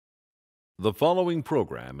The following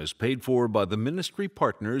program is paid for by the ministry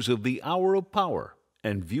partners of the Hour of Power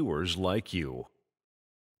and viewers like you.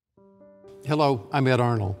 Hello, I'm Ed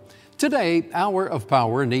Arnold. Today, Hour of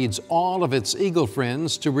Power needs all of its Eagle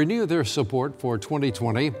friends to renew their support for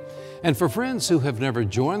 2020. And for friends who have never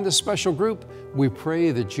joined the special group, we pray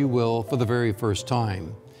that you will for the very first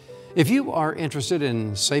time. If you are interested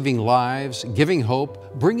in saving lives, giving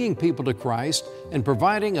hope, bringing people to Christ, and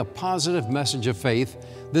providing a positive message of faith,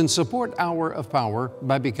 then support Hour of Power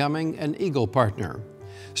by becoming an Eagle partner.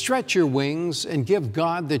 Stretch your wings and give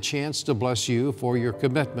God the chance to bless you for your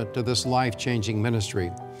commitment to this life-changing ministry.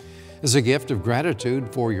 As a gift of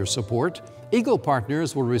gratitude for your support, Eagle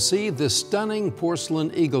partners will receive this stunning porcelain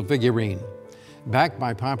eagle figurine. Backed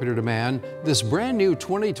by popular demand, this brand new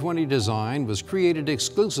 2020 design was created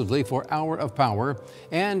exclusively for Hour of Power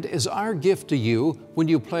and is our gift to you when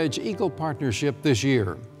you pledge Eagle partnership this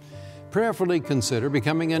year. Prayerfully consider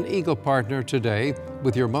becoming an Eagle partner today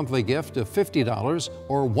with your monthly gift of $50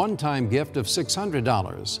 or one-time gift of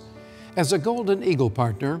 $600. As a Golden Eagle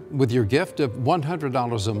partner, with your gift of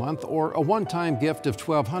 $100 a month or a one-time gift of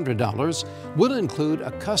 $1,200, we'll include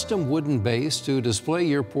a custom wooden base to display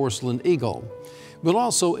your porcelain eagle. We'll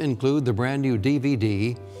also include the brand new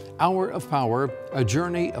DVD, Hour of Power, A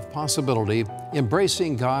Journey of Possibility,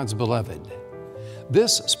 Embracing God's Beloved.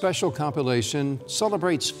 This special compilation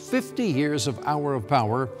celebrates 50 years of Hour of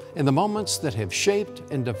Power and the moments that have shaped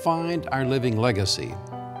and defined our living legacy.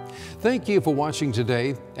 Thank you for watching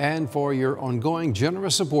today and for your ongoing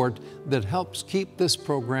generous support that helps keep this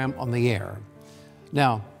program on the air.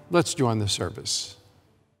 Now, let's join the service.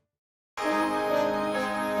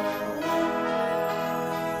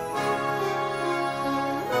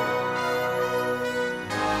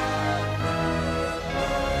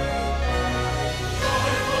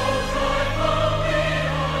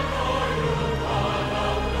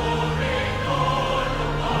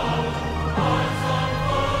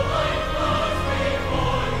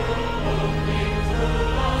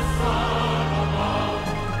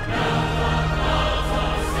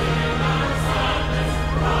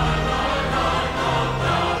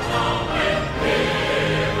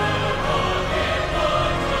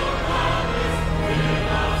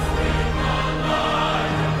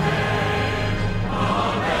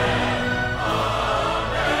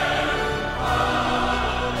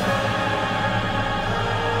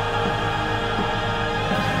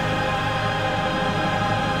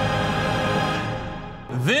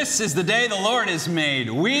 This is the day the Lord has made.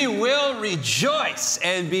 We will rejoice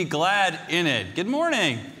and be glad in it. Good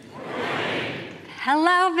morning.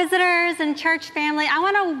 Hello, visitors and church family. I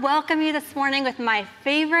want to welcome you this morning with my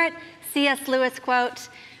favorite C.S. Lewis quote,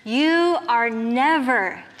 "You are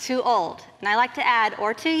never too old," and I like to add,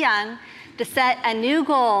 or too young, to set a new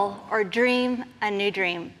goal or dream a new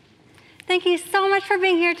dream. Thank you so much for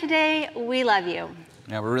being here today. We love you.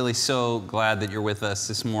 Yeah, we're really so glad that you're with us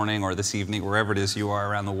this morning or this evening, wherever it is you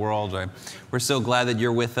are around the world. We're so glad that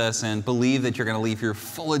you're with us and believe that you're going to leave here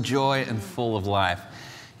full of joy and full of life.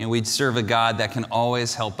 And we serve a God that can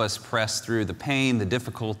always help us press through the pain, the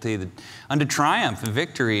difficulty, unto triumph and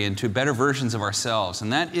victory, into better versions of ourselves.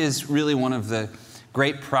 And that is really one of the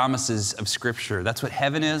great promises of Scripture. That's what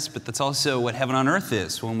heaven is, but that's also what heaven on earth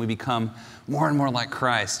is when we become more and more like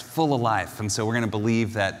Christ, full of life. And so we're going to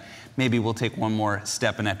believe that maybe we'll take one more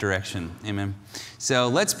step in that direction. Amen. So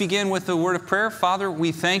let's begin with a word of prayer. Father,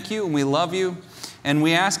 we thank you and we love you. And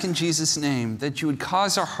we ask in Jesus' name that you would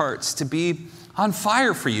cause our hearts to be on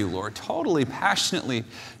fire for you, Lord, totally, passionately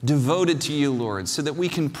devoted to you, Lord, so that we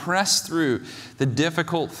can press through the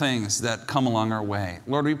difficult things that come along our way.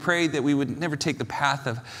 Lord, we pray that we would never take the path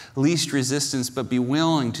of least resistance, but be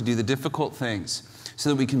willing to do the difficult things so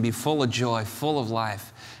that we can be full of joy, full of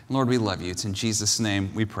life. Lord, we love you. It's in Jesus' name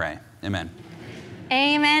we pray. Amen.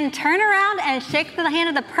 Amen. Turn around and shake the hand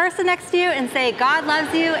of the person next to you and say, "God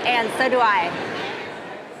loves you, and so do I."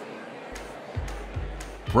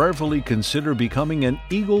 Prayerfully consider becoming an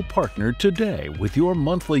Eagle partner today with your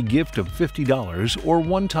monthly gift of $50 or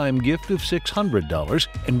one-time gift of $600,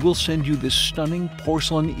 and we'll send you this stunning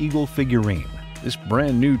porcelain eagle figurine. This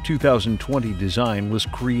brand new 2020 design was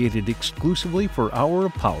created exclusively for Hour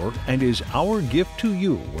of Power and is our gift to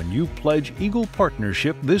you when you pledge Eagle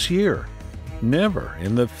partnership this year. Never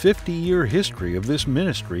in the 50-year history of this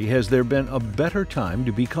ministry has there been a better time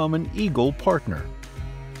to become an Eagle partner.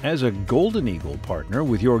 As a Golden Eagle partner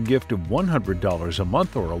with your gift of $100 a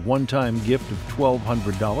month or a one-time gift of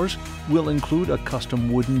 $1,200, we'll include a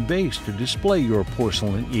custom wooden base to display your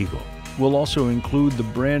porcelain eagle. We'll also include the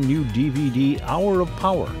brand new DVD, Hour of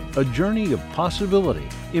Power, A Journey of Possibility,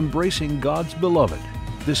 Embracing God's Beloved.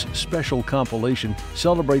 This special compilation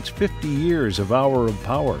celebrates 50 years of Hour of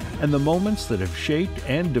Power and the moments that have shaped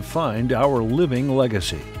and defined our living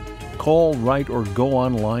legacy. Call, write, or go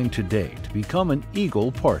online today to become an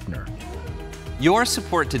Eagle partner. Your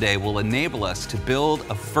support today will enable us to build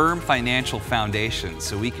a firm financial foundation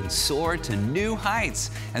so we can soar to new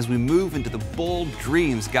heights as we move into the bold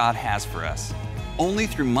dreams God has for us. Only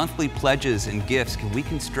through monthly pledges and gifts can we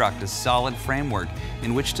construct a solid framework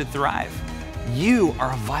in which to thrive. You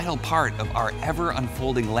are a vital part of our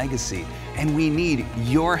ever-unfolding legacy, and we need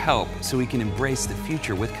your help so we can embrace the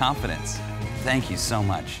future with confidence. Thank you so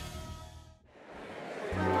much.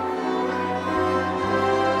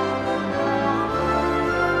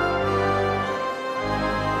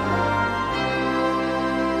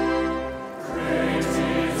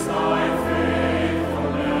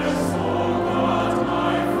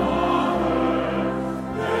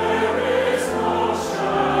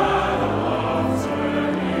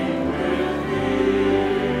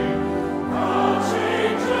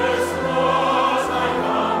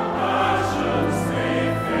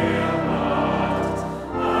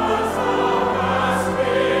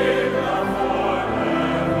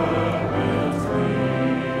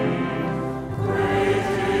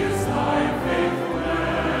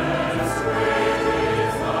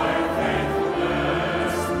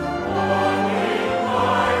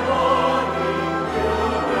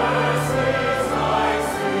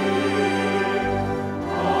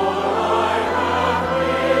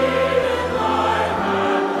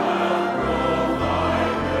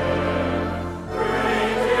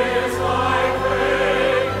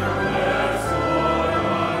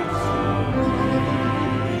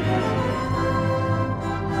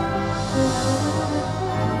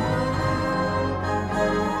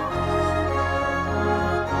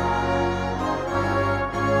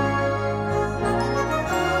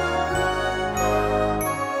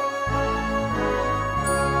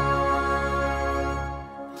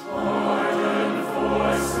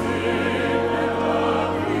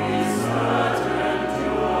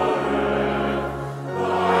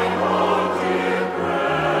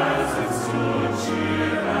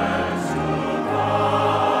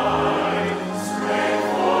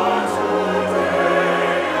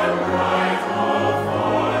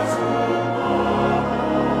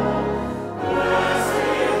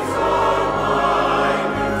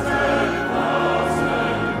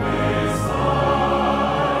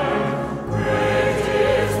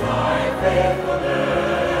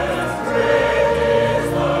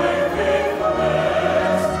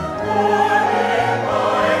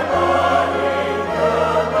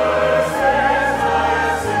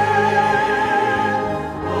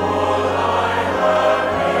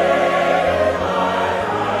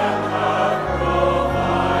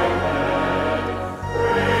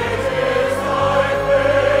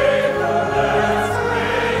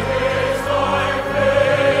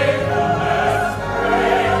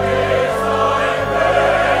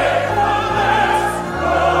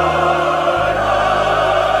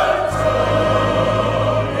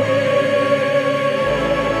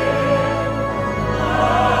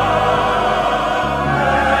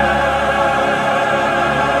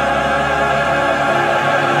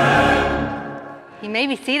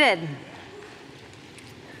 Seated.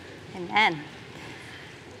 Amen.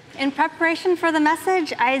 In preparation for the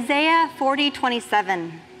message, Isaiah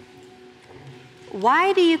 40:27.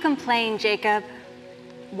 Why do you complain, Jacob?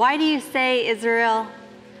 Why do you say, Israel?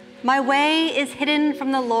 My way is hidden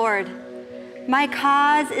from the Lord. My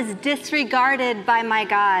cause is disregarded by my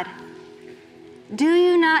God. Do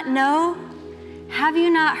you not know? Have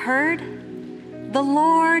you not heard? The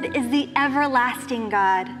Lord is the everlasting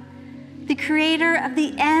God, the creator of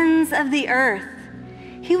the ends of the earth.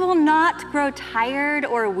 He will not grow tired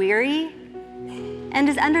or weary, and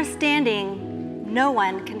his understanding no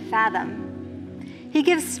one can fathom. He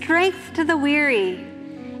gives strength to the weary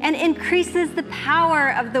and increases the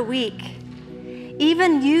power of the weak.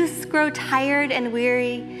 Even youths grow tired and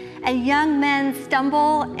weary, and young men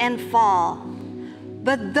stumble and fall.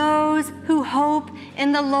 But those who hope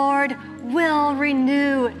in the Lord will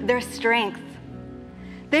renew their strength.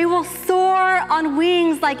 They will soar on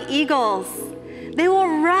wings like eagles. They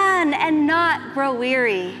will run and not grow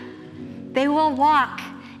weary. They will walk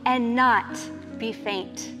and not be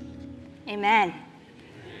faint. Amen.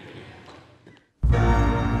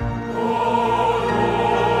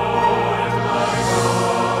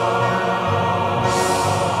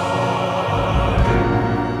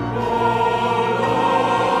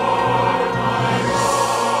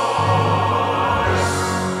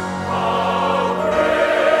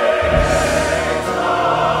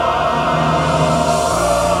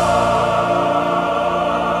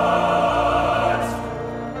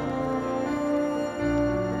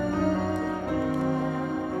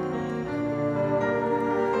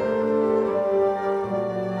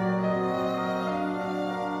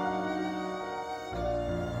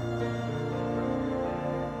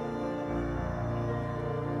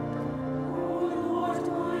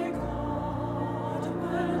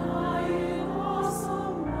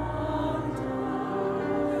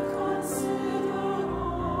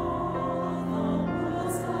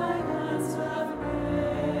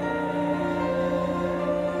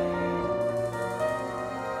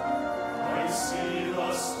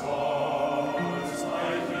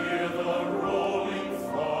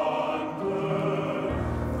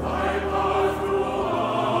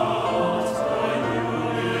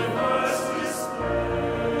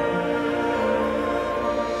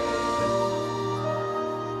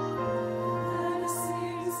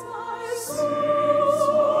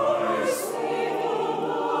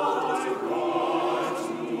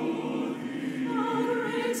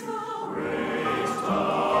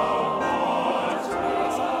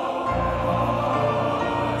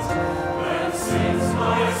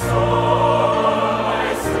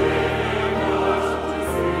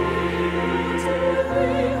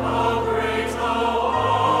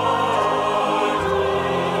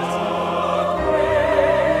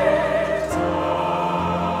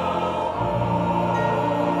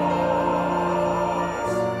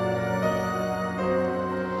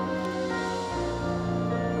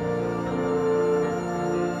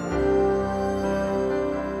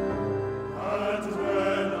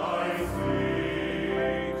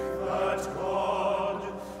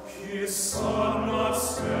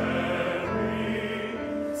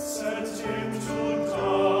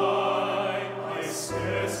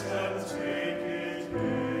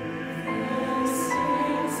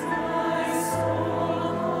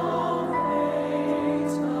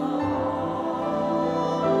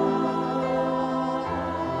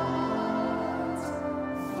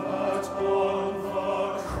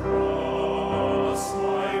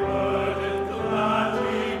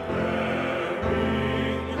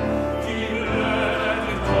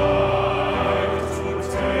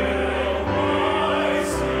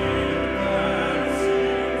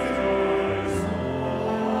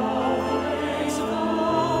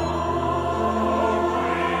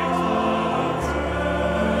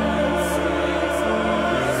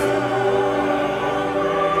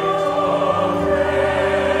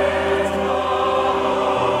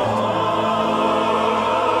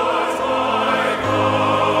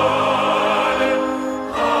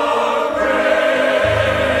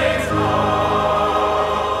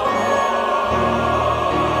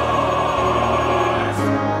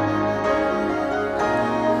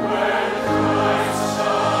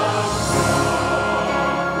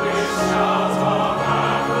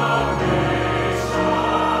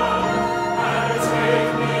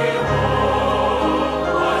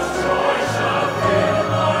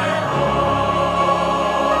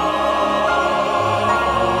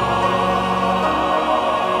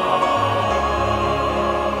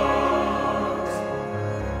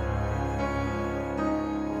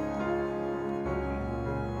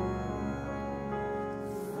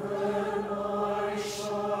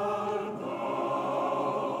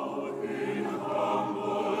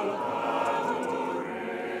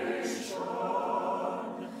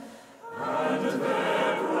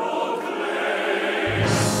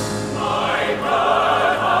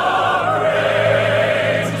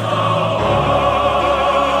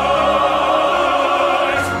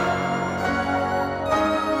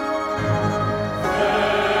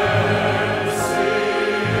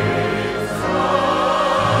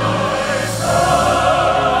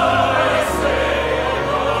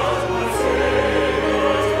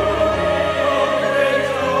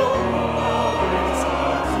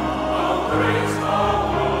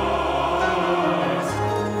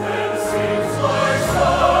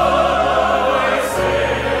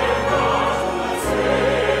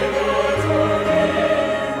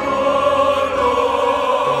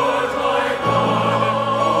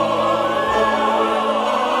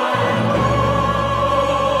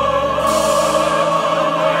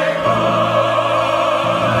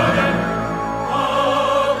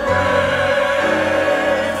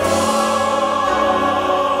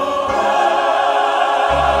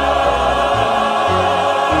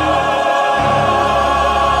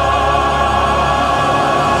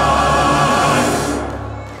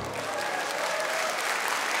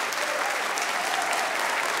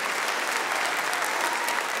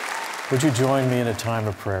 Would you join me in a time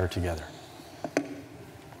of prayer together?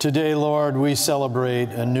 Today, Lord, we celebrate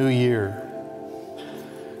a new year.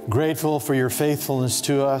 Grateful for your faithfulness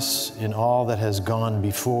to us in all that has gone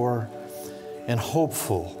before, and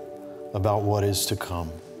hopeful about what is to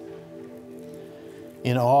come.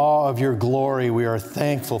 In awe of your glory, we are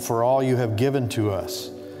thankful for all you have given to us.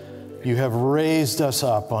 You have raised us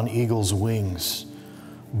up on eagle's wings,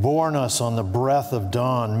 borne us on the breath of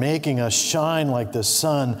dawn, making us shine like the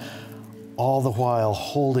sun, all the while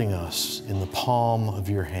holding us in the palm of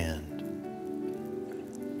your hand.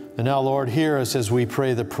 And now, Lord, hear us as we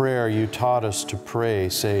pray the prayer you taught us to pray,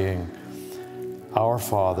 saying, Our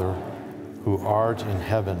Father, who art in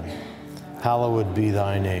heaven, hallowed be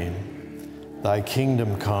thy name. Thy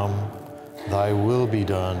kingdom come, thy will be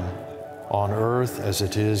done, on earth as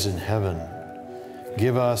it is in heaven.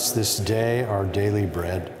 Give us this day our daily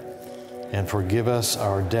bread, and forgive us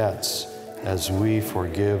our debts as we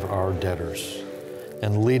forgive our debtors.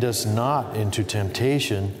 And lead us not into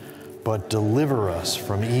temptation, but deliver us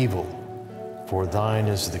from evil. For thine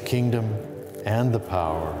is the kingdom, and the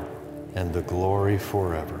power, and the glory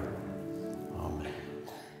forever.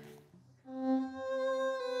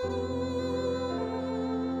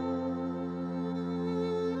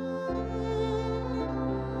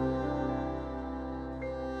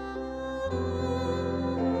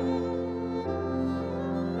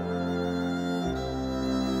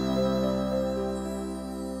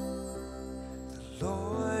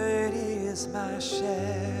 My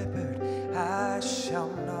shepherd, I shall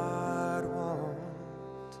not want.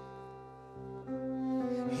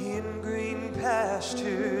 In green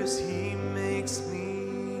pastures he makes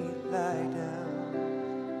me lie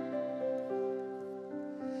down.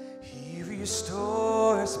 He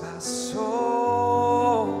restores my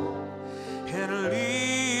soul and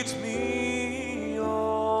leads me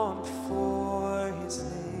on for his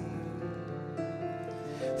name,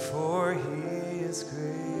 for his grace.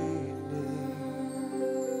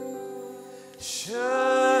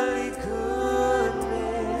 Surely goodness,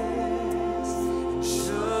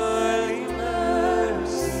 surely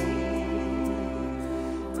mercy,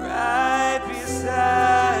 right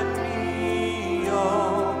beside me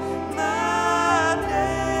all my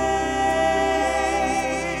days,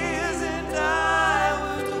 and I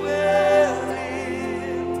will dwell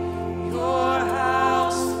in your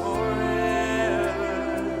house forever,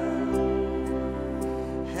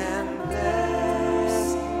 and bless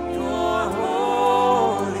your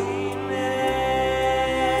holy name.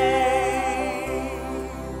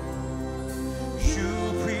 You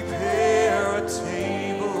prepare a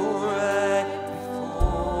table right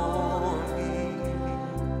before me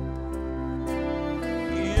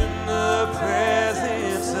in the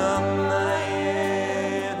presence of my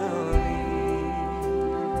enemies.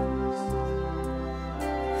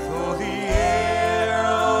 For the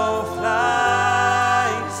arrow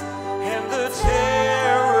flies and the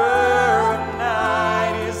terror of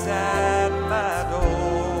night is at my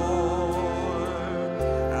door.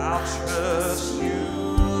 I'll trust you,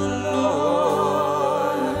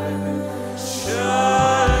 Lord.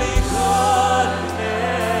 Surely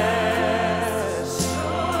goodness,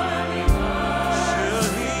 surely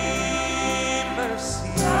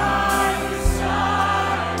mercy, right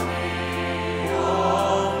beside me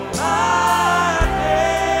all my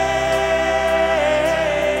days,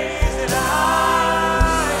 and I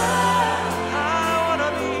wanna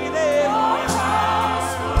be there in your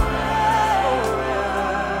house forever.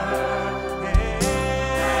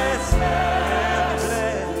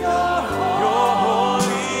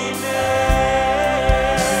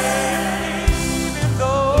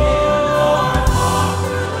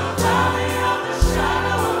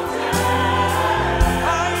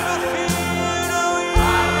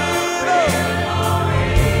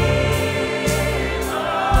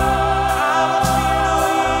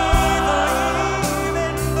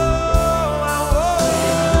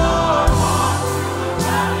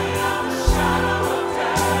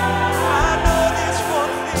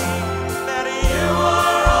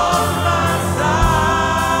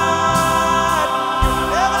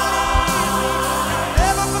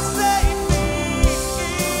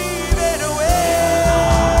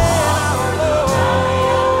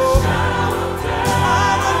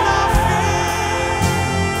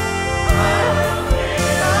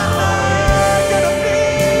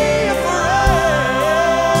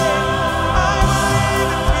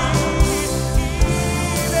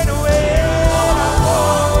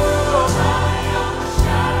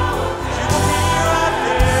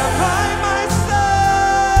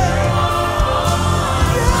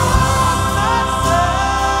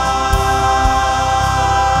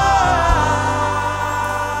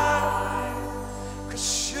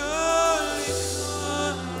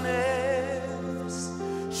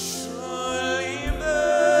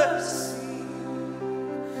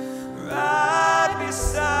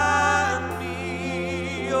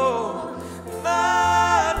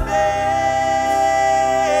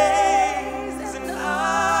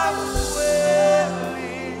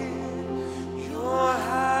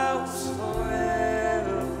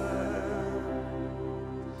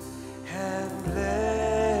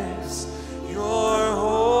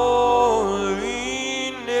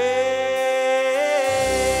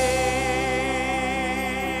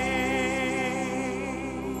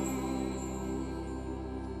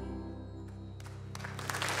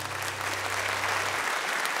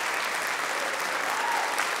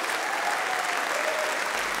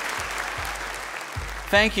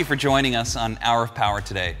 Thank you for joining us on Hour of Power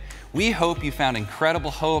today. We hope you found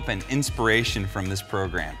incredible hope and inspiration from this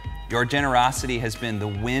program. Your generosity has been the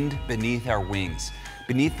wind beneath our wings,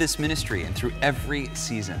 beneath this ministry and through every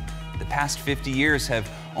season. The past 50 years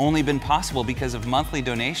have only been possible because of monthly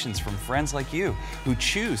donations from friends like you who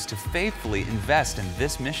choose to faithfully invest in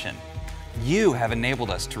this mission. You have enabled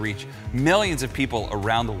us to reach millions of people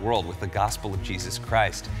around the world with the gospel of Jesus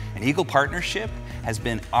Christ. And Eagle Partnership has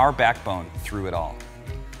been our backbone through it all.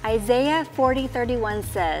 Isaiah 40:31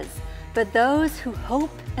 says, "But those who hope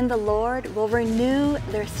in the Lord will renew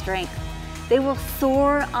their strength. They will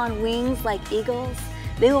soar on wings like eagles.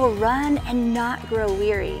 They will run and not grow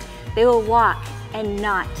weary. They will walk and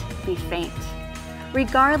not be faint."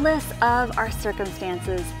 Regardless of our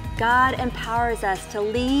circumstances, God empowers us to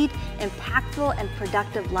lead impactful and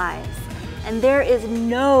productive lives. And there is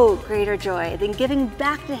no greater joy than giving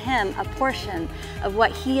back to Him a portion of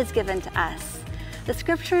what He has given to us. The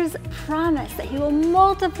scriptures promise that He will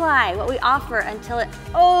multiply what we offer until it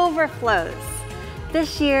overflows.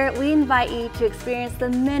 This year, we invite you to experience the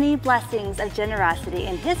many blessings of generosity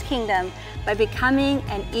in His kingdom by becoming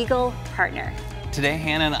an Eagle Partner. Today,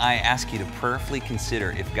 Hannah and I ask you to prayerfully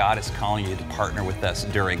consider if God is calling you to partner with us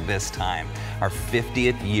during this time, our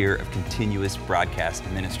 50th year of continuous broadcast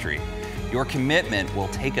ministry. Your commitment will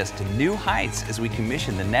take us to new heights as we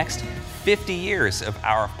commission the next 50 years of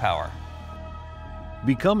Hour of Power.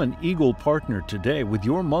 Become an Eagle Partner today with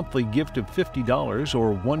your monthly gift of $50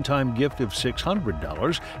 or one-time gift of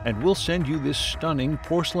 $600, and we'll send you this stunning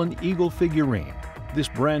porcelain eagle figurine. This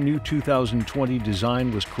brand new 2020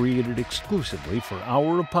 design was created exclusively for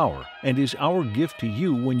Hour of Power and is our gift to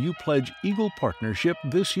you when you pledge Eagle Partnership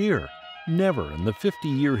this year. Never in the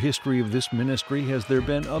 50-year history of this ministry has there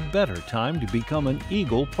been a better time to become an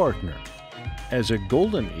Eagle Partner. As a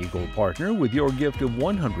Golden Eagle Partner with your gift of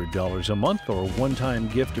 $100 a month or a one-time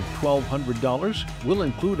gift of $1,200, we'll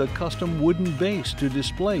include a custom wooden base to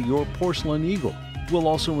display your porcelain eagle. We'll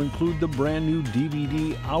also include the brand new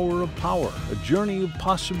DVD Hour of Power, a journey of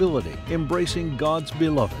possibility, embracing God's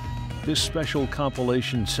beloved. This special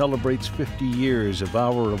compilation celebrates 50 years of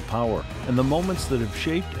Hour of Power and the moments that have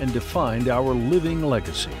shaped and defined our living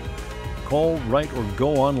legacy. Call, write, or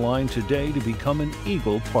go online today to become an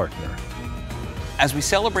Eagle Partner. As we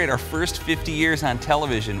celebrate our first 50 years on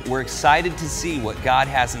television, we're excited to see what God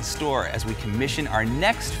has in store as we commission our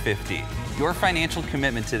next 50. Your financial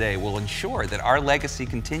commitment today will ensure that our legacy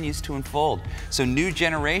continues to unfold so new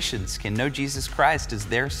generations can know Jesus Christ as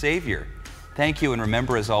their Savior. Thank you, and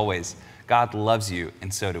remember, as always, God loves you,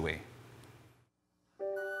 and so do we.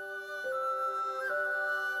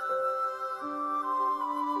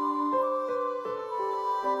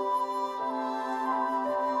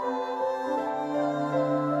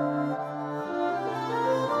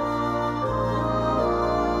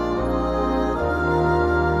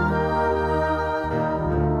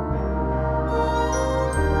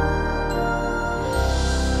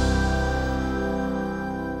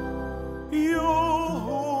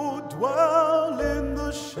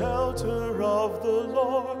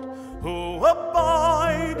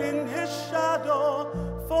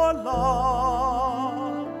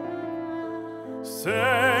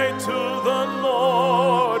 Say to the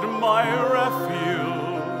Lord, my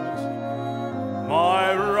refuge,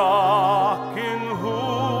 my rock in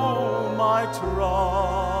whom I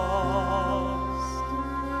trust,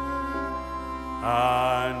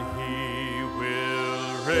 and He will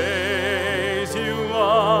raise you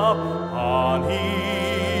up on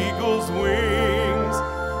eagle's wings,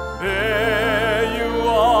 bear you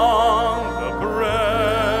on the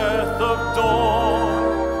breath of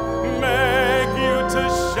dawn, make you to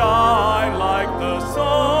shine like the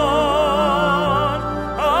sun,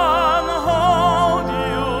 and hold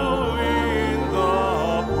you in the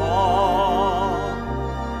palm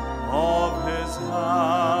of His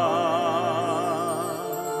hand.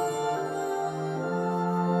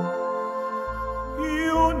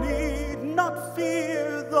 You need not fear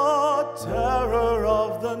the terror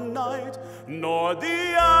of the night, nor the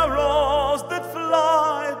arrows that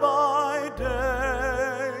fly by day.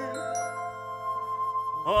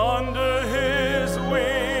 Under His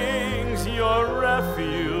wings your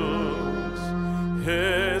refuge,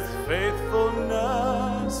 His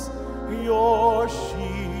faithfulness your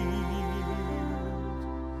shield.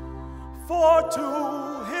 For to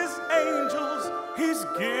His angels He's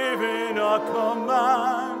given a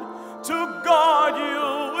command to guard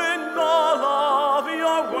you in all of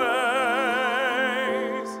your ways.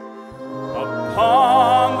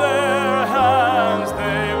 Upon their hands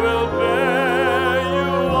they will bear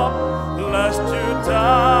you up, lest you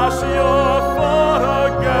dash your foot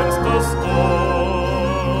against a stone.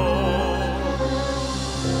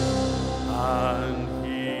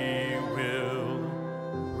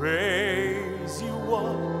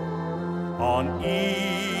 on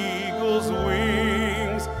eagle's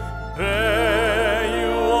wings, bear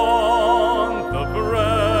you on the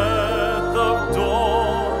breath of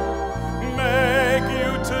dawn, make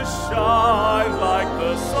you to shine like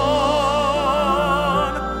the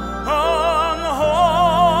sun, unhold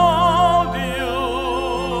you,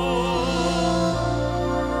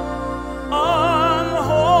 unhold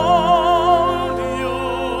you,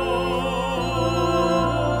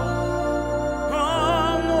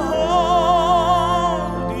 unhold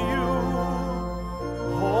you,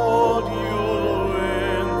 hold you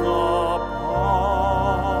in the palm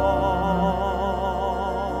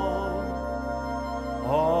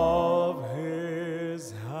of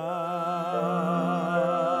his hand.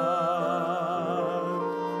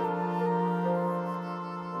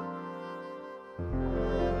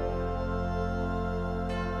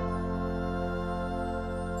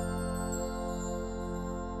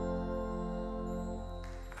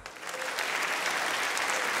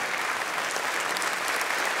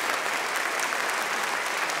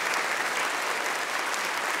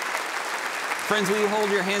 Friends, will you hold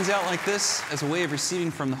your hands out like this as a way of receiving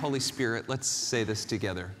from the Holy Spirit? Let's say this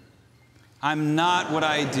together. I'm not what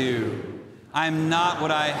I do. I'm not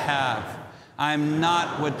what I have. I'm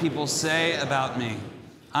not what people say about me.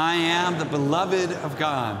 I am the beloved of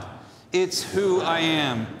God. It's who I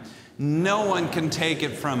am. No one can take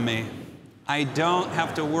it from me. I don't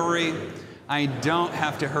have to worry. I don't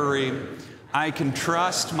have to hurry. I can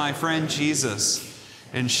trust my friend Jesus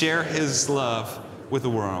and share his love with the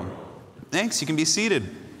world. Thanks. You can be seated.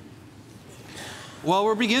 Well,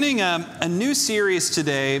 we're beginning a new series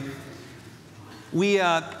today. One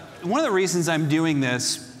of the reasons I'm doing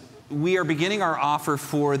this, we are beginning our offer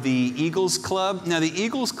for the Eagles Club. Now, the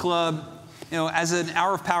Eagles Club, as an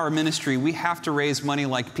Hour of Power ministry, we have to raise money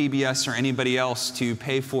like PBS or anybody else to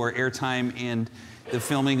pay for airtime and the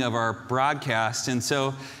filming of our broadcast. And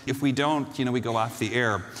so if we don't, we go off the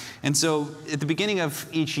air. And so at the beginning of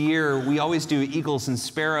each year, we always do Eagles and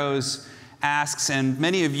Sparrows asks, and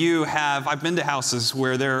many of you have, I've been to houses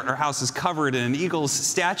where there are houses covered in Eagles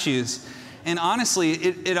statues, and honestly,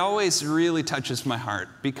 it always really touches my heart,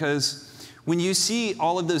 because when you see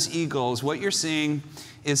all of those eagles, what you're seeing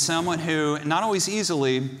is someone who, not always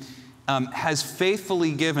easily, has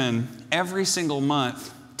faithfully given every single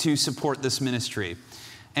month to support this ministry.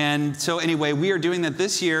 And so anyway, we are doing that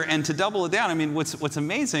this year, and to double it down, what's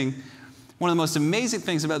amazing, one of the most amazing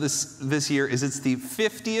things about this year is it's the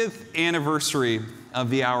 50th anniversary of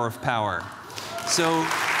the Hour of Power. So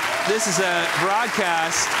this is a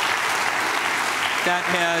broadcast that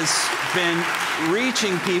has been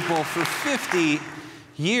reaching people for 50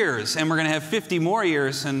 years, and we're going to have 50 more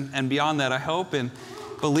years and beyond that, I hope, and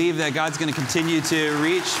believe that God's going to continue to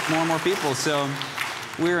reach more and more people. So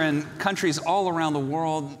we're in countries all around the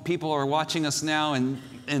world. People are watching us now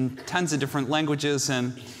in tons of different languages,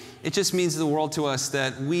 and it just means the world to us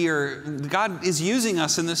that God is using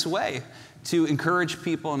us in this way to encourage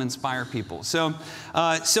people and inspire people. So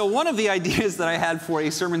one of the ideas that I had for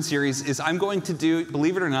a sermon series is I'm going to do,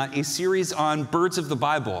 believe it or not, a series on birds of the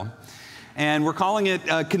Bible. And we're calling it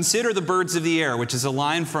Consider the Birds of the Air, which is a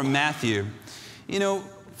line from Matthew.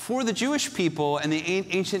 For the Jewish people and the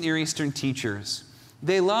ancient Near Eastern teachers,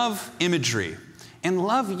 they love imagery and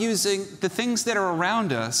love using the things that are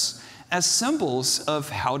around us as symbols of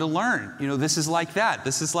how to learn. This is like that.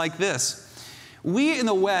 This is like this. We in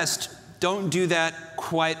the West don't do that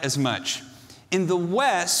quite as much. In the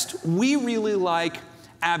West, we really like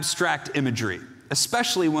abstract imagery,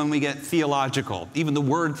 especially when we get theological. Even the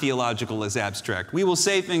word theological is abstract. We will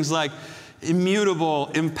say things like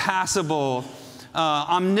immutable, impassible,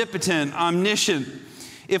 omnipotent, omniscient.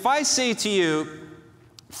 If I say to you,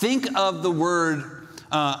 think of the word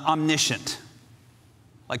omniscient,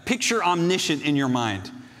 like picture omniscient in your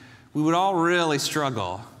mind, we would all really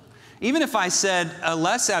struggle. Even if I said a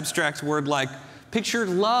less abstract word like picture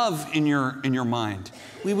love in your mind,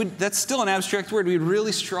 that's still an abstract word. We'd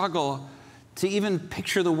really struggle to even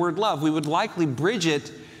picture the word love. We would likely bridge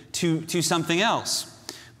it to something else.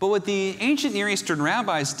 But what the ancient Near Eastern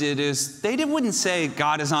rabbis did is they wouldn't say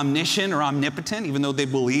God is omniscient or omnipotent, even though they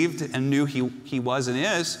believed and knew he was and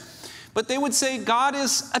is, but they would say God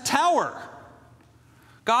is a tower.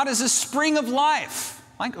 God is a spring of life,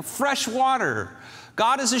 like fresh water.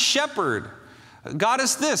 God is a shepherd. God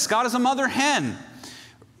is this. God is a mother hen.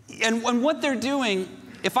 And what they're doing,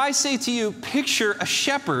 if I say to you, picture a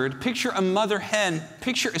shepherd, picture a mother hen,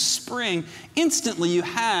 picture a spring, instantly you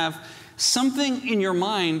have something in your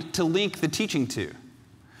mind to link the teaching to.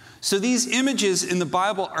 So these images in the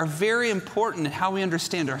Bible are very important in how we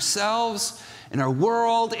understand ourselves and our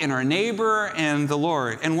world and our neighbor and the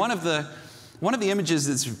Lord. And one of the one of the images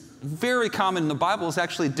that's very common in the Bible is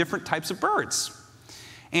actually different types of birds.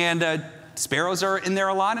 And sparrows are in there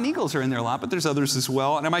a lot, and eagles are in there a lot, but there's others as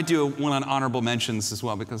well. And I might do one on honorable mentions as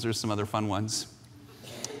well, because there's some other fun ones.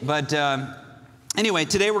 But anyway,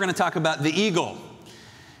 today we're going to talk about the eagle.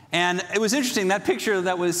 And it was interesting, that picture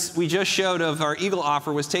that we just showed of our eagle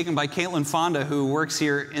offer was taken by Caitlin Fonda, who works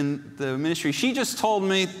here in the ministry. She just told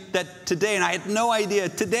me that today, and I had no idea,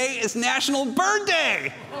 today is National Bird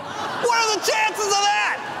Day. What are the chances of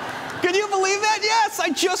that? Can you believe that? Yes, I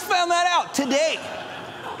just found that out today.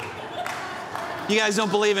 You guys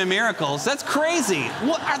don't believe in miracles. That's crazy.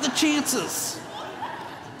 What are the chances?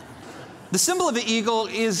 The symbol of the eagle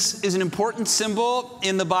is an important symbol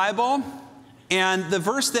in the Bible. And the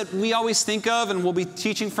verse that we always think of and we'll be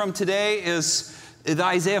teaching from today is the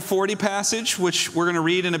Isaiah 40 passage, which we're going to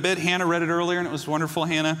read in a bit. Hannah read it earlier, and it was wonderful,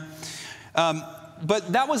 Hannah.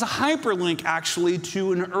 But that was a hyperlink, actually,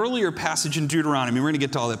 to an earlier passage in Deuteronomy. We're going to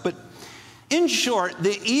get to all that. But in short,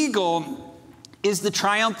 the eagle is the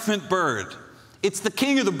triumphant bird. It's the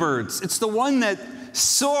king of the birds. It's the one that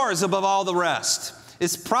soars above all the rest.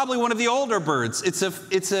 It's probably one of the older birds. It's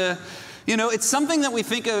something that we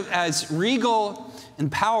think of as regal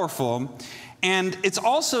and powerful, and it's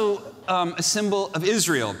also a symbol of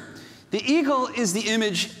Israel. The eagle is the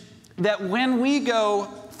image that when we go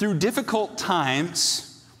through difficult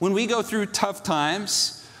times, when we go through tough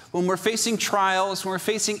times, when we're facing trials, when we're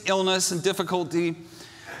facing illness and difficulty,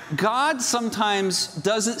 God sometimes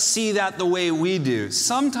doesn't see that the way we do.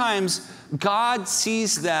 Sometimes God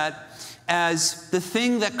sees that as the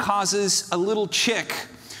thing that causes a little chick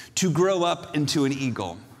to grow up into an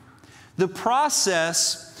eagle. The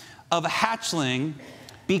process of a hatchling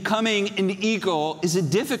becoming an eagle is a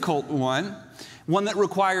difficult one that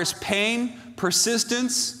requires pain,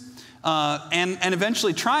 persistence, and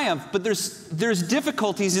eventually triumph, but there's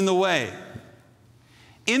difficulties in the way.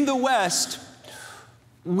 In the West,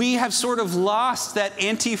 we have sort of lost that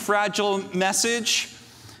anti-fragile message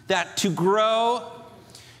that to grow,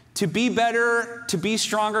 to be better, to be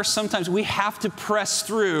stronger, sometimes we have to press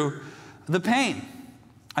through the pain.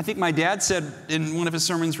 I think my dad said in one of his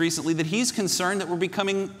sermons recently that he's concerned that we're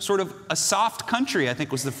becoming sort of a soft country, I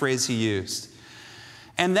think was the phrase he used.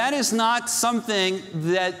 And that is not something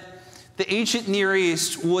that the ancient Near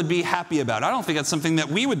East would be happy about. I don't think that's something that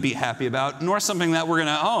we would be happy about, nor something that we're going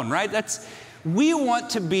to own, right? We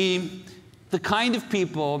want to be the kind of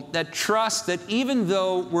people that trust that even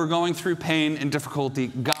though we're going through pain and difficulty,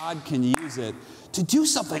 God can use it to do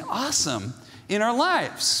something awesome in our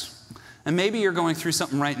lives. And maybe you're going through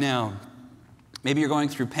something right now. Maybe you're going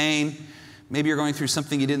through pain. Maybe you're going through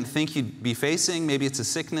something you didn't think you'd be facing. Maybe it's a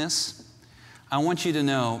sickness. I want you to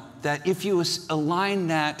know that if you align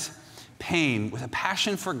that pain with a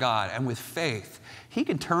passion for God and with faith, He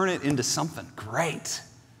can turn it into something great.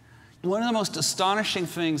 One of the most astonishing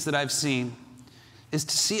things that I've seen is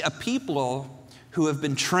to see a people who have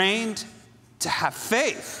been trained to have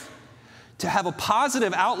faith, to have a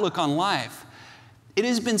positive outlook on life. It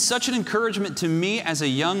has been such an encouragement to me as a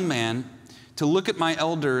young man to look at my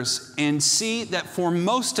elders and see that for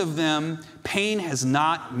most of them, pain has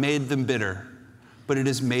not made them bitter, but it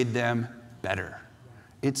has made them better.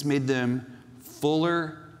 It's made them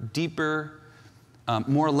fuller, deeper,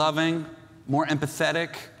 more loving, more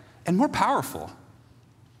empathetic, and more powerful.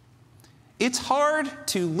 It's hard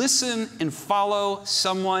to listen and follow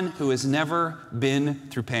someone who has never been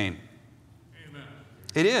through pain. Amen.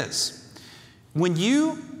 It is. When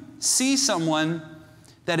you see someone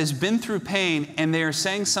that has been through pain and they are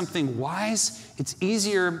saying something wise, it's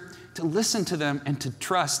easier to listen to them and to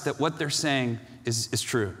trust that what they're saying is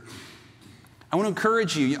true. I want to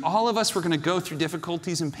encourage you. All of us, we're going to go through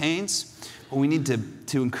difficulties and pains, but we need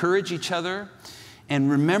to encourage each other and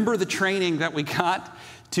remember the training that we got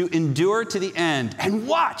to endure to the end and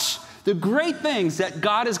watch the great things that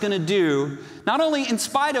God is going to do, not only in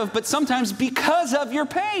spite of, but sometimes because of your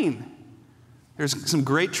pain. There's some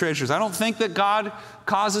great treasures. I don't think that God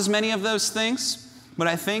causes many of those things, but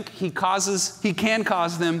I think He can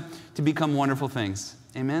cause them to become wonderful things.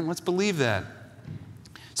 Amen? Let's believe that.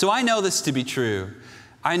 So I know this to be true.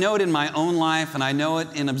 I know it in my own life, and I know it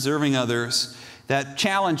in observing others, that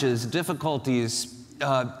challenges, difficulties,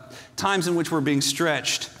 times in which we're being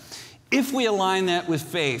stretched, if we align that with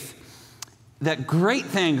faith, that great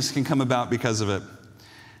things can come about because of it.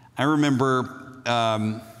 I remember,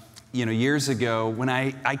 years ago when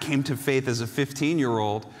I came to faith as a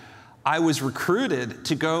 15-year-old, I was recruited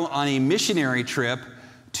to go on a missionary trip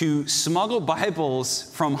to smuggle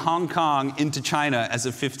Bibles from Hong Kong into China as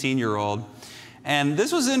a 15-year-old. And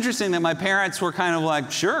this was interesting that my parents were kind of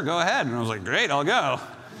like, sure, go ahead. And I was like, great, I'll go.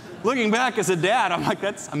 looking back as a dad, I'm like,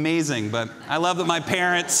 that's amazing. But I love that my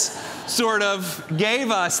parents sort of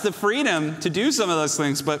gave us the freedom to do some of those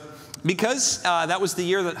things. But because that was the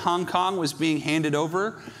year that Hong Kong was being handed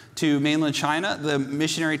over to mainland China, the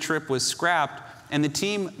missionary trip was scrapped, and the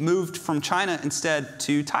team moved from China instead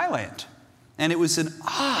to Thailand. And it was an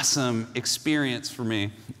awesome experience for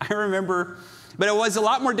me. I remember, but it was a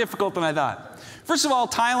lot more difficult than I thought. First of all,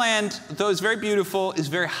 Thailand, though it's very beautiful, is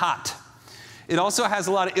very hot. It also has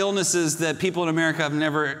a lot of illnesses that people in America have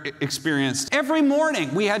never experienced. Every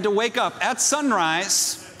morning, we had to wake up at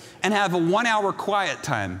sunrise and have a 1-hour quiet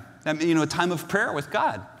time, a time of prayer with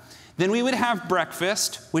God. Then we would have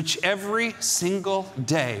breakfast, which every single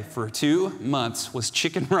day for 2 months was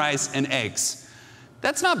chicken, rice, and eggs.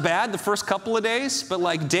 That's not bad the first couple of days, but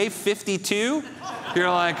like day 52, you're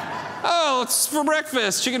like, oh, it's for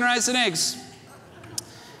breakfast, chicken, rice, and eggs.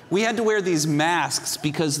 We had to wear these masks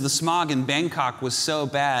because the smog in Bangkok was so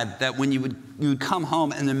bad that when you would come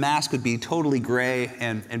home and the mask would be totally gray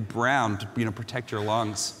and brown to protect your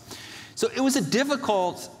lungs. So it was a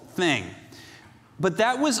difficult thing. But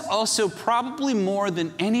that was also probably more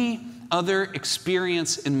than any other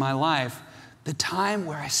experience in my life, the time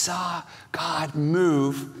where I saw God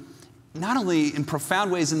move, not only in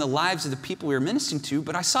profound ways in the lives of the people we were ministering to,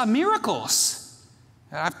 but I saw miracles.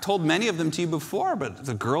 I've told many of them to you before, but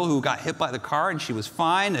the girl who got hit by the car and she was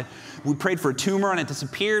fine. We prayed for a tumor and it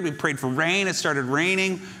disappeared. We prayed for rain, it started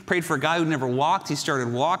raining. Prayed for a guy who never walked, he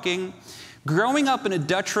started walking. Growing up in a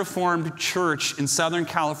Dutch Reformed church in Southern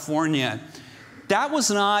California, that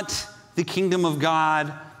was not the kingdom of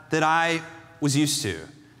God that I was used to.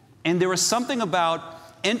 And there was something about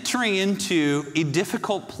entering into a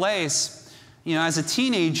difficult place, as a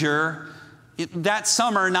teenager, that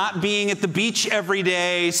summer, not being at the beach every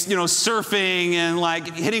day, surfing and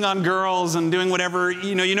like hitting on girls and doing whatever,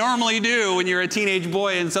 you normally do when you're a teenage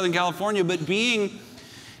boy in Southern California, but being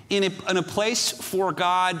in a place for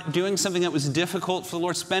God, doing something that was difficult for the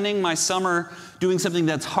Lord, spending my summer doing something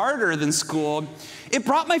that's harder than school, it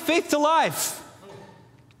brought my faith to life.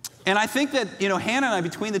 And I think that, Hannah and I,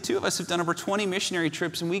 between the two of us, have done over 20 missionary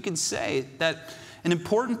trips, and we can say that an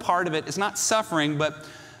important part of it is not suffering, but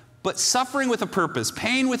suffering with a purpose,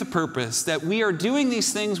 pain with a purpose, that we are doing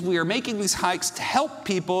these things, we are making these hikes to help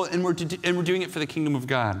people, and we're doing it for the kingdom of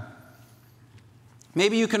God.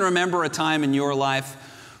 Maybe you can remember a time in your life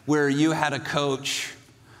where you had a coach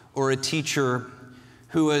or a teacher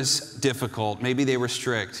who was difficult. Maybe they were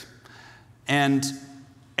strict. And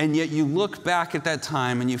yet you look back at that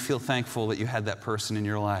time and you feel thankful that you had that person in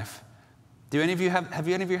your life. Have any of you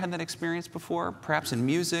had that experience before? Perhaps in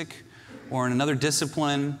music or in another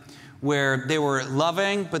discipline where they were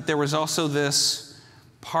loving, but there was also this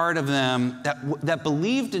part of them that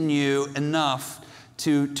believed in you enough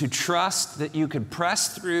to trust that you could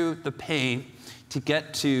press through the pain to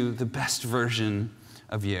get to the best version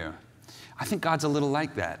of you. I think God's a little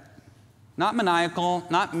like that. Not maniacal,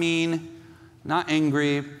 not mean, not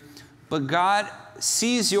angry, but God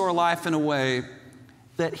sees your life in a way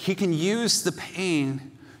that he can use the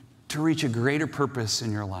pain to reach a greater purpose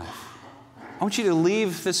in your life. I want you to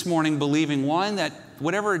leave this morning believing, one, that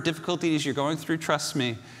whatever difficulties you're going through, trust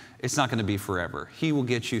me, it's not going to be forever. He will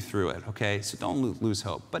get you through it, okay? So don't lose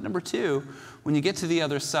hope. But number two, when you get to the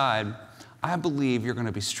other side, I believe you're going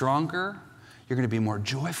to be stronger, you're going to be more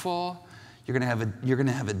joyful, you're going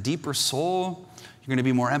to have a deeper soul, you're going to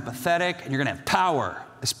be more empathetic, and you're going to have power,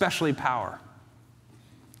 especially power.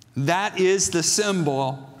 That is the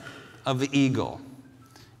symbol of the eagle.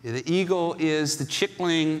 The eagle is the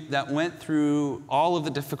chickling that went through all of the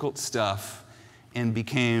difficult stuff and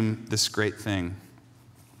became this great thing.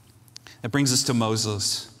 That brings us to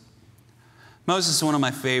Moses. Moses is one of my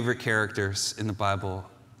favorite characters in the Bible.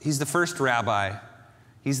 He's the first rabbi.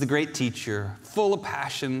 He's the great teacher, full of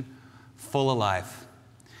passion, full of life.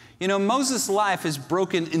 Moses' life is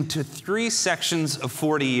broken into 3 sections of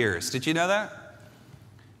 40 years. Did you know that?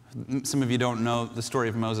 Some of you don't know the story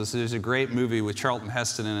of Moses. There's a great movie with Charlton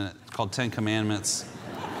Heston in it called 10 Commandments.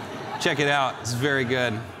 Check it out. It's very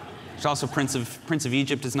good. There's also Prince of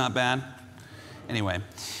Egypt is not bad. Anyway.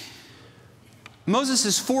 Moses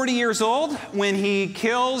is 40 years old when he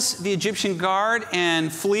kills the Egyptian guard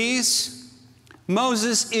and flees.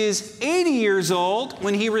 Moses is 80 years old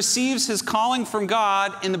when he receives his calling from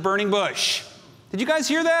God in the burning bush. Did you guys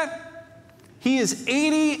hear that? He is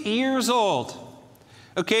 80 years old.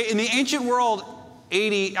 Okay, in the ancient world,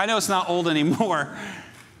 80, I know it's not old anymore,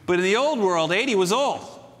 but in the old world, 80 was old.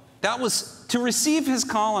 That was to receive his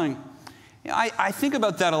calling. I think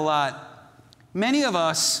about that a lot. Many of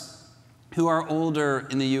us who are older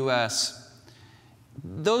in the U.S.,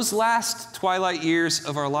 those last twilight years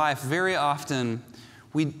of our life, very often,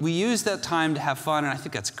 we use that time to have fun, and I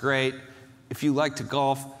think that's great. If you like to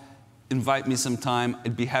golf, invite me sometime.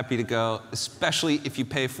 I'd be happy to go, especially if you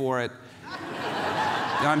pay for it.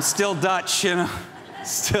 I'm still Dutch, you know,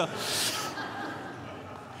 still.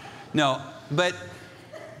 No, but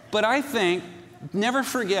I think, never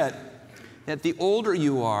forget that the older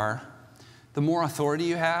you are, the more authority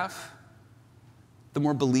you have, the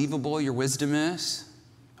more believable your wisdom is,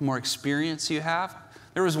 the more experience you have.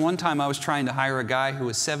 There was one time I was trying to hire a guy who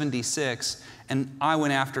was 76, and I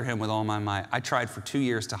went after him with all my might. I tried for 2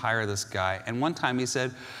 years to hire this guy, and one time he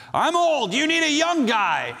said, "I'm old, you need a young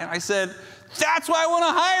guy." And I said, "That's why I want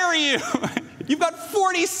to hire you. You've got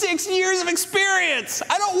 46 years of experience.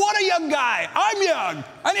 I don't want a young guy. I'm young.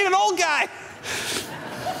 I need an old guy."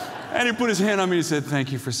 And he put his hand on me and said,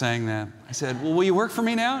 "Thank you for saying that." I said, "Well, will you work for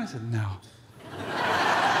me now?" And he said, "No."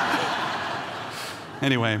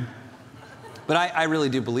 Anyway, but I really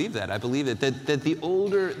do believe that. I believe that the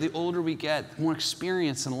older we get, the more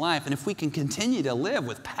experience in life. And if we can continue to live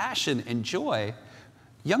with passion and joy,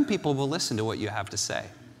 young people will listen to what you have to say.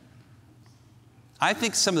 I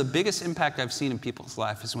think some of the biggest impact I've seen in people's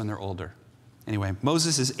life is when they're older. Anyway,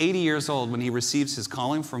 Moses is 80 years old when he receives his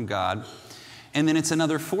calling from God. And then it's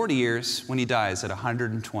another 40 years when he dies at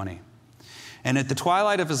 120. And at the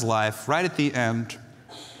twilight of his life, right at the end,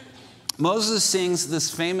 Moses sings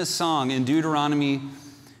this famous song in Deuteronomy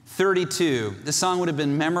 32. This song would have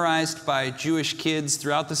been memorized by Jewish kids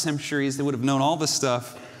throughout the centuries. They would have known all this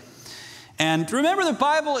stuff. And remember, the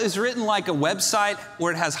Bible is written like a website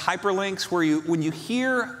where it has hyperlinks, where when you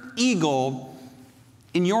hear eagle,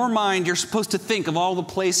 in your mind, you're supposed to think of all the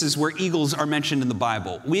places where eagles are mentioned in the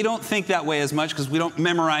Bible. We don't think that way as much because we don't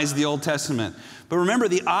memorize the Old Testament. But remember,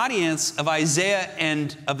 the audience of Isaiah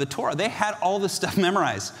and of the Torah, they had all this stuff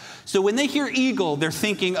memorized. So when they hear eagle, they're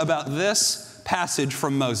thinking about this passage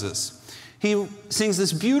from Moses. He sings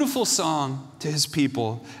this beautiful song to his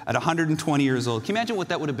people at 120 years old. Can you imagine what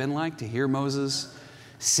that would have been like to hear Moses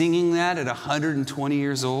singing that at 120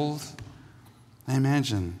 years old? I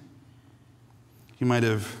imagine. You might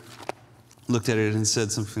have looked at it and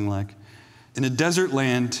said something like, "In a desert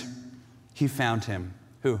land, he found him."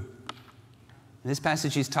 Who? In this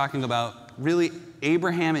passage, he's talking about really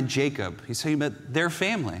Abraham and Jacob. He's talking about their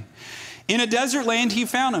family. In a desert land, he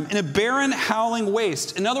found him. In a barren, howling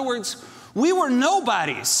waste. In other words, we were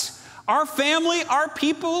nobodies. Our family, our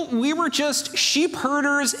people, we were just sheep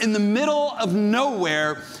herders in the middle of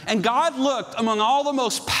nowhere. And God looked among all the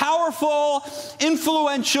most powerful,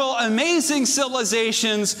 influential, amazing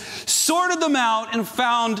civilizations, sorted them out, and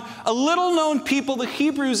found a little-known people, the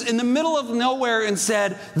Hebrews, in the middle of nowhere and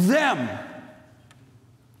said, "Them."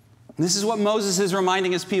 This is what Moses is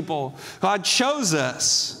reminding his people. God chose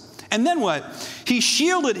us. And then what? He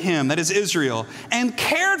shielded him, that is Israel, and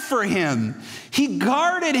cared for him. He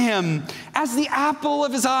guarded him as the apple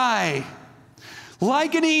of his eye.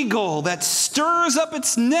 Like an eagle that stirs up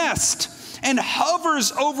its nest and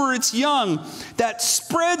hovers over its young, that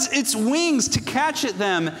spreads its wings to catch at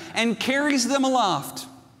them and carries them aloft.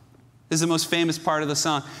 This is the most famous part of the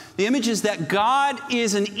song. The image is that God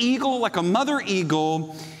is an eagle, like a mother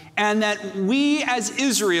eagle, and that we as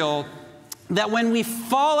Israel, that when we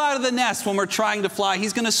fall out of the nest when we're trying to fly,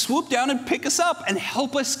 he's going to swoop down and pick us up and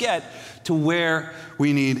help us get to where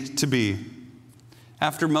we need to be.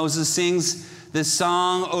 After Moses sings this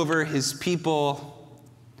song over his people,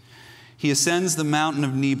 he ascends the mountain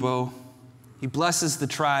of Nebo. He blesses the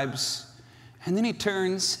tribes. And then he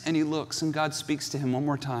turns and he looks, and God speaks to him one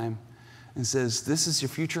more time and says, "This is your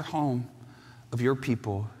future home of your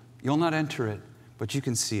people. You'll not enter it, but you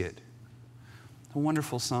can see it." A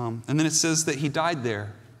wonderful psalm. And then it says that he died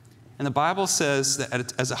there. And the Bible says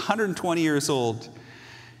that as 120 years old,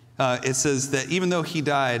 it says that even though he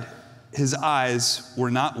died, his eyes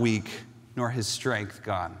were not weak, nor his strength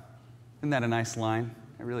gone. Isn't that a nice line?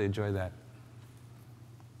 I really enjoy that.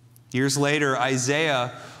 Years later,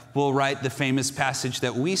 Isaiah will write the famous passage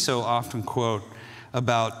that we so often quote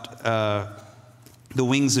about the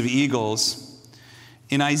wings of eagles.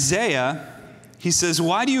 In Isaiah, he says,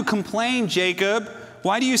 "Why do you complain, Jacob?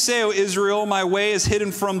 Why do you say, O Israel, my way is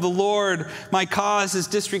hidden from the Lord, my cause is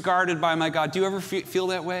disregarded by my God?" Do you ever feel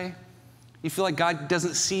that way? You feel like God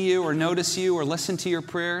doesn't see you or notice you or listen to your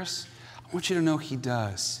prayers? I want you to know he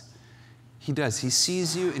does. He does. He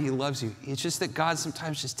sees you and he loves you. It's just that God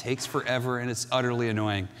sometimes just takes forever and it's utterly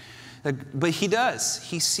annoying. But he does.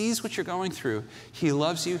 He sees what you're going through. He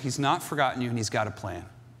loves you. He's not forgotten you, and he's got a plan.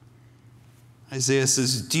 Isaiah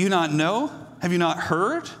says, "Do you not know? Have you not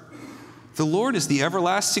heard? The Lord is the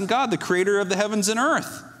everlasting God, the creator of the heavens and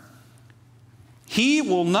earth. He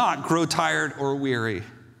will not grow tired or weary.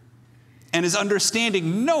 And his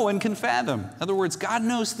understanding no one can fathom. In other words, God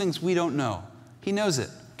knows things we don't know. He knows it.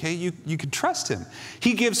 Okay, you can trust him.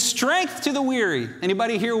 He gives strength to the weary.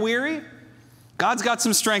 Anybody here weary? God's got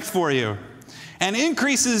some strength for you. And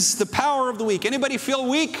increases the power of the weak. Anybody feel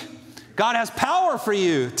weak? God has power for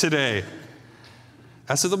you today.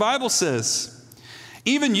 That's what the Bible says.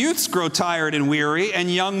 Even youths grow tired and weary,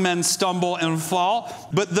 and young men stumble and fall.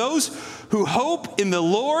 But those who hope in the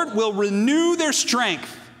Lord will renew their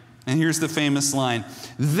strength. And here's the famous line.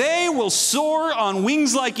 They will soar on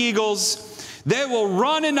wings like eagles. They will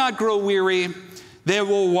run and not grow weary. They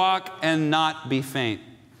will walk and not be faint.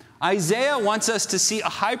 Isaiah wants us to see a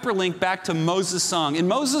hyperlink back to Moses' song. In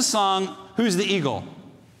Moses' song, who's the eagle?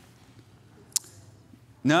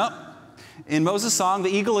 No. In Moses' song, the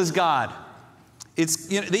eagle is God.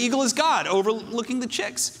 The eagle is God overlooking the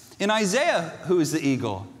chicks. In Isaiah, who is the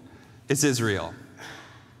eagle? It's Israel.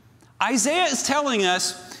 Isaiah is telling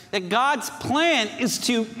us that God's plan is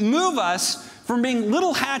to move us from being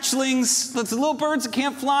little hatchlings, the little birds that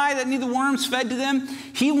can't fly, that need the worms fed to them.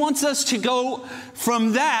 He wants us to go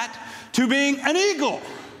from that to being an eagle.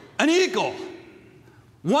 An eagle.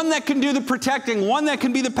 One that can do the protecting, one that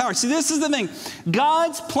can be the power. See, this is the thing.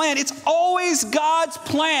 God's plan, it's always God's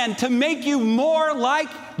plan to make you more like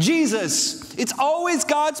Jesus. It's always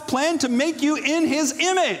God's plan to make you in his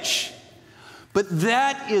image. But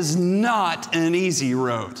that is not an easy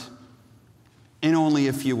road. And only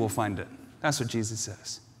a few will find it. That's what Jesus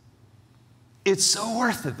says. It's so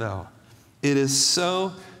worth it, though. It is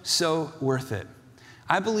so, so worth it.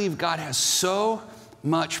 I believe God has so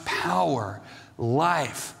much power,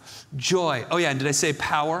 life, joy. Oh yeah, did I say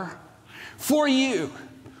power? For you.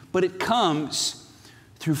 But it comes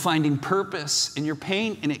through finding purpose in your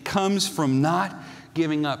pain, and it comes from not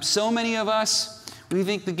giving up. So many of us, we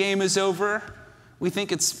think the game is over. We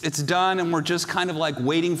think it's done, and we're just kind of like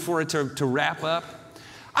waiting for it to wrap up.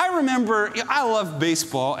 I remember, I love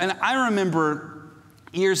baseball, and I remember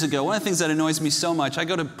years ago, one of the things that annoys me so much, I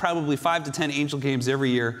go to probably 5 to 10 Angel games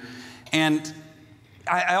every year, and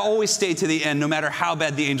I always stay to the end, no matter how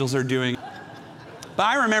bad the Angels are doing. But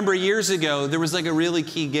I remember years ago, there was like a really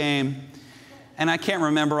key game, and I can't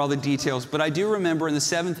remember all the details, but I do remember in the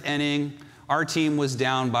 7th inning, our team was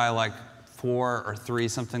down by like 4 or 3,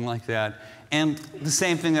 something like that. And the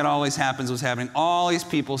same thing that always happens was happening. All these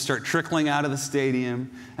people start trickling out of the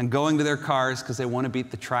stadium and going to their cars because they want to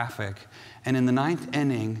beat the traffic. And in the 9th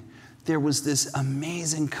inning, there was this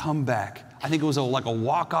amazing comeback. I think it was like a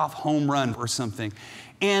walk-off home run or something.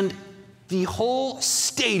 And the whole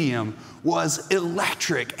stadium was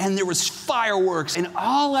electric, and there was fireworks. And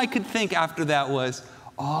all I could think after that was,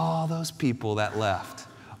 all those people that left,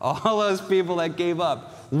 all those people that gave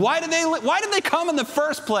up, why did they come in the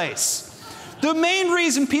first place? The main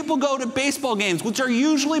reason people go to baseball games, which are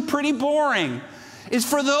usually pretty boring, is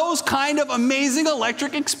for those kind of amazing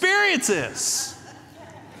electric experiences.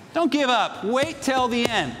 Don't give up. Wait till the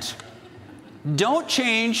end. Don't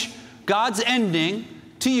change God's ending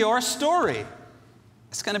to your story.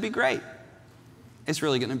 It's going to be great. It's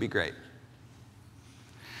really going to be great.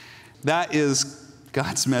 That is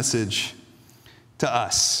God's message to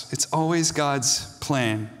us. It's always God's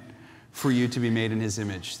plan for you to be made in his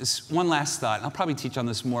image. This one last thought, and I'll probably teach on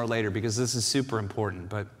this more later because this is super important,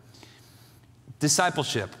 but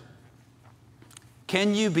discipleship.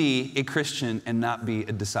 Can you be a Christian and not be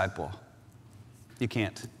a disciple? You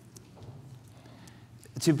can't.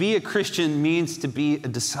 To be a Christian means to be a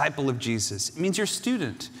disciple of Jesus. It means you're a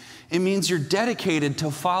student. It means you're dedicated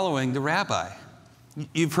to following the rabbi.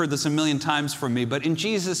 You've heard this a million times from me, but in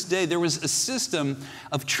Jesus' day, there was a system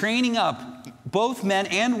of training up both men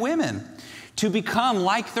and women to become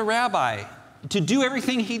like the rabbi, to do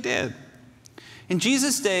everything he did. In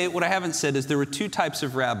Jesus' day, what I haven't said is there were 2 types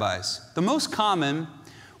of rabbis. The most common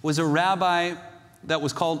was a rabbi that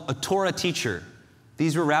was called a Torah teacher.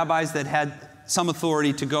 These were rabbis that had some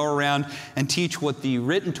authority to go around and teach what the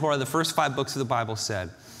written Torah, the first 5 books of the Bible,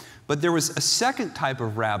 said. But there was a second type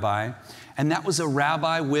of rabbi, and that was a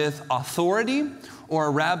rabbi with authority or a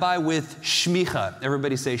rabbi with shmicha.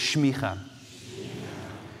 Everybody say shmicha.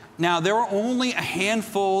 Now, there were only a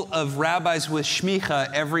handful of rabbis with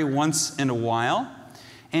shmicha every once in a while,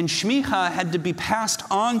 and shmicha had to be passed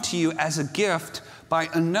on to you as a gift by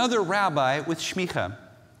another rabbi with shmicha.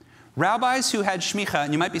 Rabbis who had shmicha,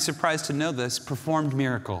 and you might be surprised to know this, performed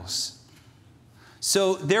miracles.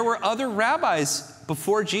 So there were other rabbis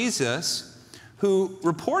before Jesus who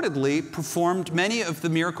reportedly performed many of the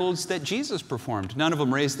miracles that Jesus performed. None of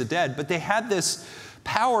them raised the dead, but they had this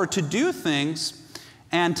power to do things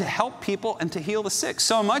and to help people and to heal the sick.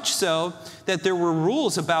 So much so that there were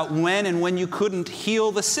rules about when you couldn't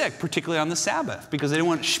heal the sick, particularly on the Sabbath, because they didn't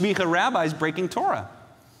want shmicha rabbis breaking Torah.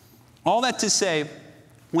 All that to say,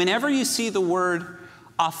 whenever you see the word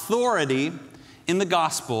authority in the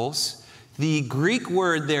Gospels, the Greek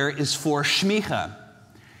word there is for shmicha.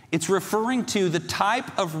 It's referring to the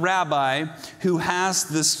type of rabbi who has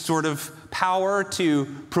this sort of power to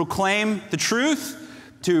proclaim the truth,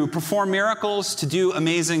 to perform miracles, to do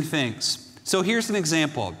amazing things. So here's an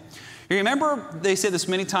example. You remember, they say this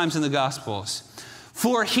many times in the Gospels,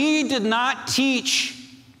 for he did not teach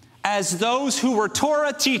as those who were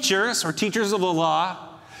Torah teachers, or teachers of the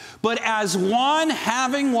law, but as one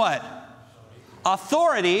having what?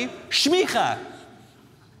 Authority, shmicha.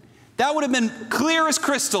 That would have been clear as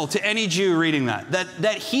crystal to any Jew reading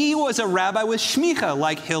that he was a rabbi with shmicha,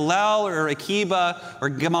 like Hillel or Akiba or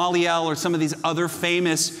Gamaliel or some of these other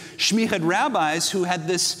famous shmichad rabbis who had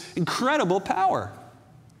this incredible power.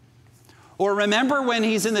 Or remember when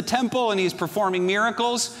he's in the temple and he's performing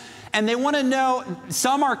miracles, and they want to know,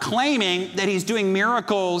 some are claiming that he's doing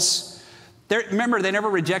miracles. Remember, they never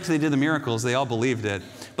rejected they did the miracles. They all believed it.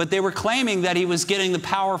 But they were claiming that he was getting the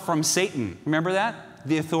power from Satan. Remember that?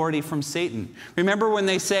 The authority from Satan. Remember when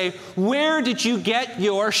they say, where did you get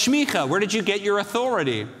your shmicha? Where did you get your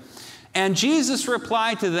authority? And Jesus'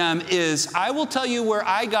 reply to them is, I will tell you where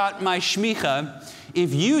I got my shmicha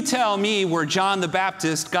if you tell me where John the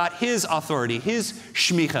Baptist got his authority, his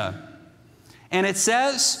shmicha. And it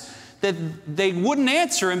says that they wouldn't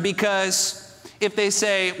answer him because if they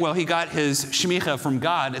say, well, he got his shmicha from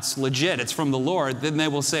God, it's legit, it's from the Lord, then they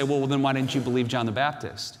will say, well, then why didn't you believe John the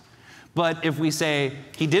Baptist? But if we say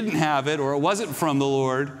he didn't have it or it wasn't from the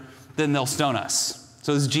Lord, then they'll stone us.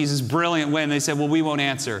 So this is Jesus' brilliant way. And they say, well, we won't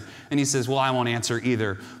answer. And he says, well, I won't answer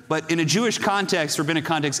either. But in a Jewish context, rabbinic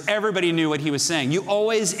context, everybody knew what he was saying. You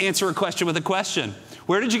always answer a question with a question.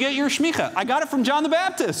 Where did you get your shmicha? I got it from John the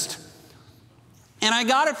Baptist. And I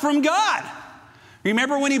got it from God.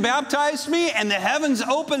 Remember when he baptized me and the heavens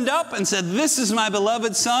opened up and said, this is my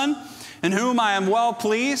beloved son in whom I am well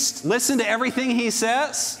pleased? Listen to everything he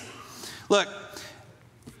says. Look,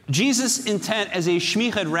 Jesus' intent as a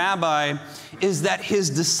shmichad rabbi is that his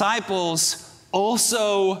disciples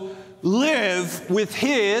also live with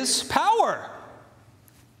his power.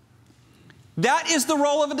 That is the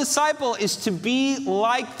role of a disciple, is to be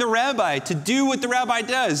like the rabbi, to do what the rabbi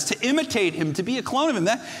does, to imitate him, to be a clone of him.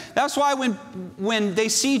 That's why when they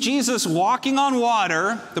see Jesus walking on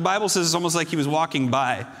water, the Bible says it's almost like he was walking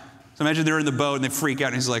by. So imagine they're in the boat and they freak out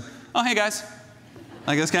and he's like, oh, hey guys.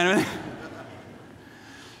 Like this kind of thing.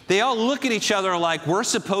 They all look at each other like, we're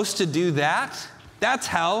supposed to do that? That's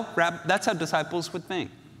how disciples would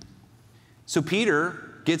think. So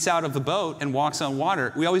Peter gets out of the boat and walks on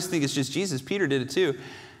water. We always think it's just Jesus. Peter did it too.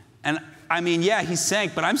 And I mean, yeah, he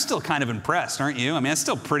sank, but I'm still kind of impressed, aren't you? I mean, it's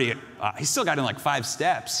still pretty, he still got in like 5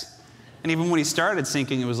 steps. And even when he started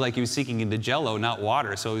sinking, it was like he was sinking into jello, not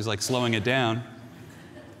water. So he was like slowing it down.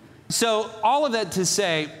 So all of that to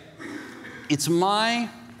say, it's my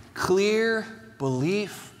clear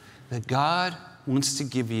belief that God wants to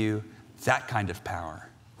give you that kind of power.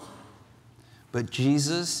 But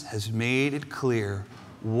Jesus has made it clear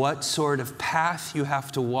what sort of path you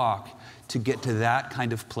have to walk to get to that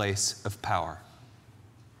kind of place of power.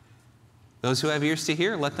 Those who have ears to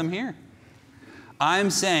hear, let them hear. I'm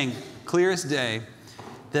saying, clear as day,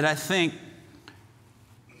 that I think,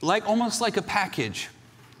 almost like a package,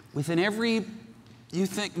 with every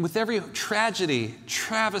tragedy,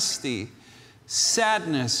 travesty,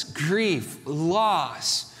 sadness, grief,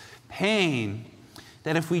 loss, pain,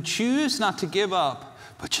 that if we choose not to give up,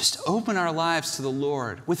 but just open our lives to the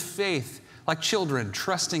Lord with faith, like children,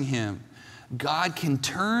 trusting him, God can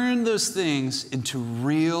turn those things into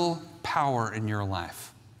real power in your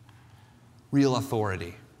life, real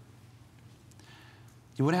authority.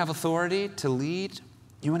 You want to have authority to lead?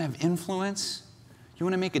 You want to have influence? You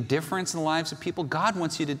want to make a difference in the lives of people? God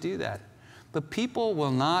wants you to do that. But people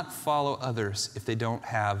will not follow others if they don't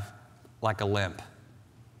have like a limp.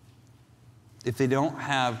 If they don't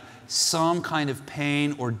have some kind of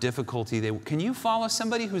pain or difficulty. Can you follow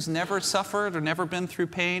somebody who's never suffered or never been through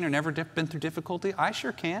pain or never been through difficulty? I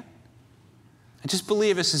sure can. I just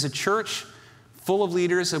believe this is a church full of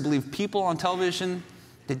leaders. I believe people on television,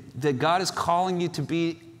 that God is calling you to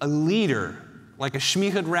be a leader, like a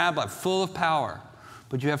shmichad rabbi, full of power.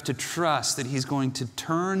 But you have to trust that he's going to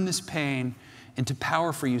turn this pain into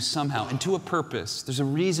power for you somehow, into a purpose. There's a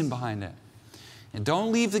reason behind it. And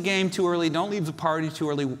don't leave the game too early. Don't leave the party too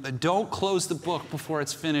early. Don't close the book before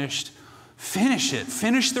it's finished. Finish it.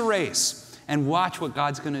 Finish the race. and watch what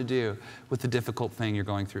God's going to do with the difficult thing you're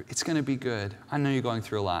going through. It's going to be good. I know you're going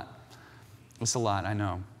through a lot. It's a lot, I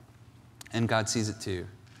know. And God sees it too.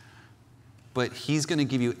 But He's going to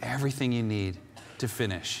give you everything you need to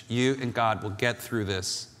finish. You and God will get through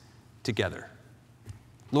this together.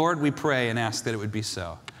 Lord, we pray and ask that it would be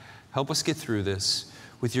so. Help us get through this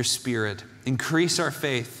with your Spirit. Increase our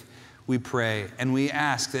faith, we pray. And we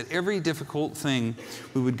ask that every difficult thing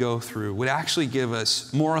we would go through would actually give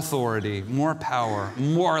us more authority, more power,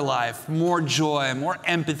 more life, more joy, more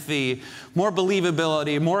empathy, more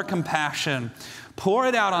believability, more compassion. Pour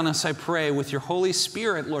it out on us, I pray, with your Holy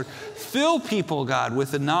Spirit, Lord. Fill people, God,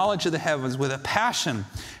 with the knowledge of the heavens, with a passion.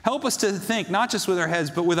 Help us to think, not just with our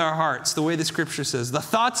heads, but with our hearts, the way the Scripture says. The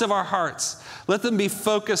thoughts of our hearts, let them be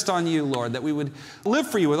focused on you, Lord, that we would live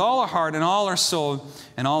for you with all our heart and all our soul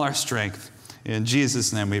and all our strength. In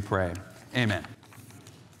Jesus' name we pray. Amen.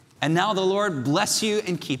 And now the Lord bless you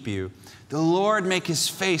and keep you. The Lord make His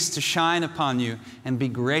face to shine upon you and be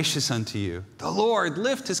gracious unto you. The Lord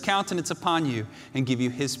lift His countenance upon you and give you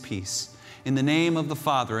His peace. In the name of the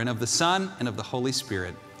Father, and of the Son, and of the Holy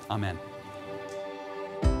Spirit. Amen.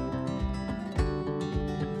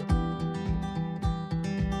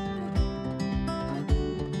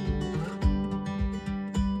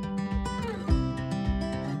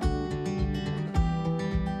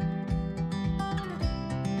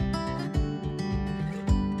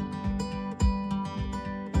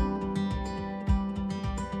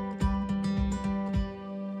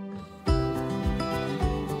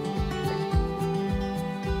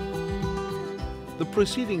 The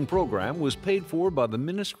preceding program was paid for by the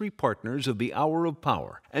ministry partners of the Hour of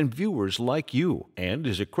Power and viewers like you, and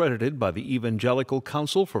is accredited by the Evangelical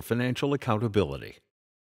Council for Financial Accountability.